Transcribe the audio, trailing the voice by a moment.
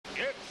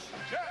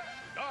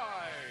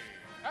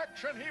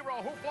action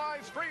hero who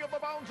flies free of the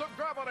bounds of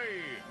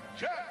gravity,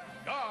 Jet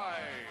Guy.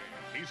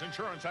 He's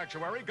insurance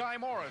actuary Guy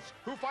Morris,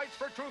 who fights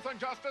for truth and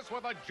justice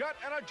with a jet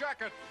and a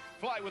jacket.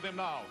 Fly with him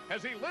now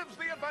as he lives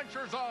the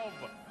adventures of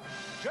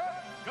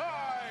Jet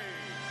Guy.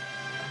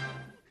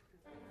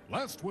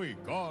 Last week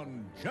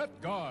on Jet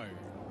Guy.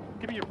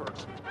 Give me your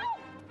purse. Help!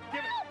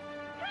 Give it.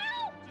 Help!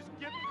 Help! Just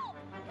give Help!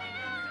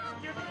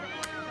 Help! Give it.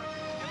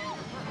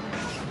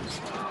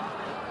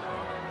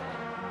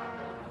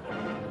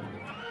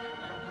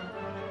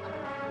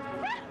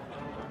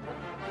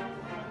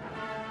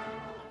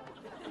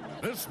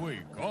 This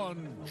week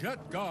on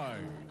Jet Guy,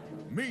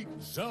 meet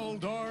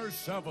Zeldar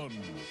 7.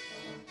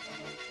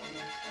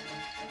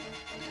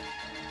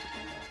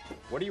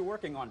 What are you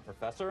working on,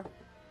 Professor?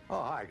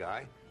 Oh, hi,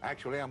 Guy.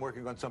 Actually, I'm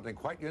working on something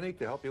quite unique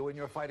to help you in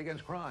your fight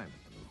against crime.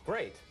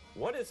 Great.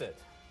 What is it?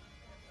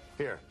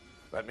 Here,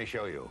 let me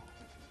show you.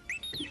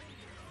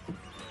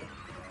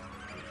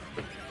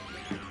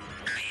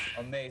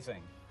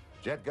 Amazing.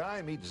 Jet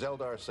Guy meets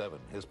Zeldar 7.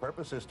 His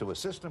purpose is to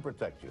assist and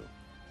protect you.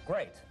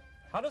 Great.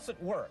 How does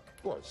it work?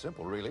 Well, it's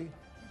simple, really.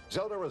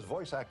 Zeldar is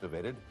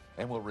voice-activated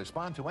and will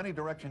respond to any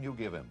direction you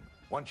give him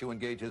once you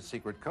engage his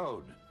secret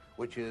code,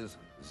 which is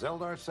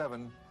Zeldar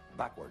 7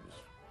 backwards.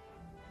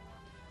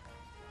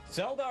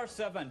 Zeldar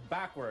 7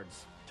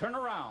 backwards. Turn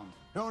around.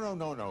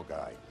 No,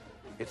 Guy.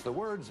 It's the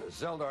words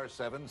Zeldar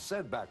 7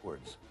 said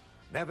backwards.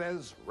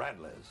 Neves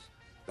Radles.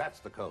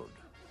 That's the code.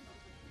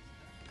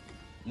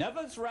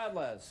 Neves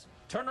Radles.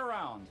 Turn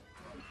around.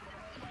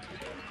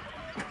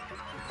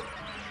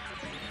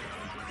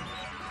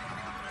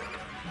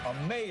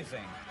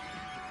 Amazing.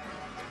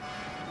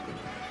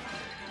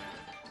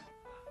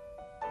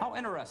 How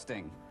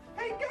interesting.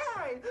 Hey,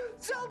 Guy!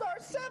 Zeldar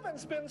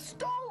 7's been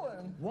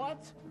stolen!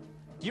 What?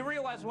 Do you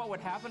realize what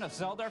would happen if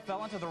Zeldar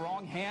fell into the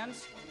wrong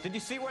hands? Did you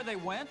see where they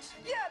went?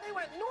 Yeah, they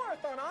went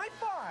north on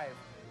I-5.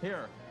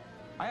 Here,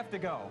 I have to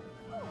go.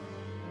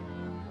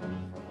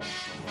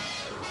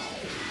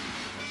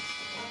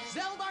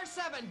 Zeldar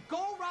 7,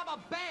 go rob a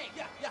bank!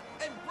 Yeah,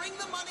 and bring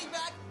the money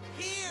back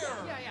here!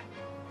 Yeah.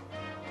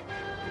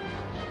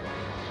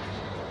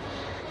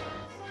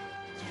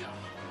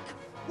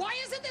 Why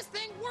isn't this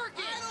thing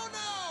working? I don't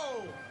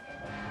know!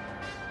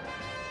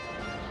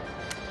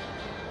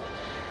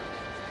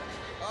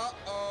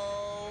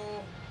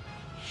 Uh-oh.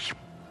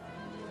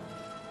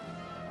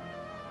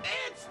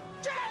 It's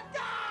Jet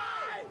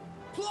Guy!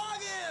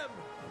 Plug him!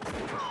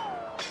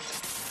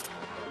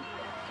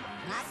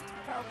 Must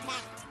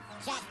protect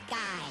Jet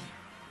Guy.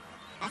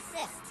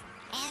 Assist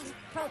and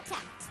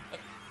protect.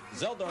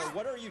 Zeldar,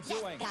 what are you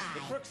doing? Guy. The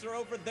crooks are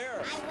over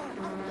there. I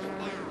will help you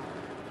now.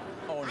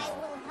 Oh, I no.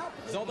 will help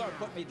you Zeldar, now.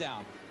 put me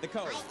down. The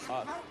code.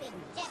 I am helping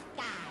Jet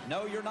Guy.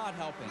 No, you're not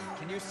helping.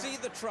 Can you see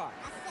the truck?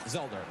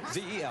 Zeldar.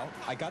 Z-E-L.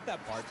 I got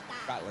that part.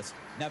 Rattless.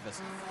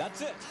 Nevis.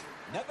 That's it.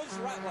 Nevis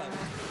Rattless.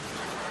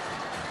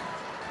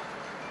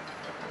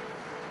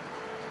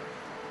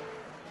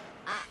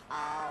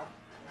 Uh-oh.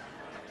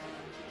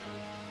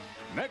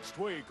 Next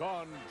week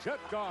on Jet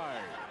Guy,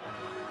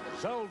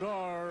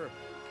 Zeldar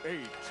 8.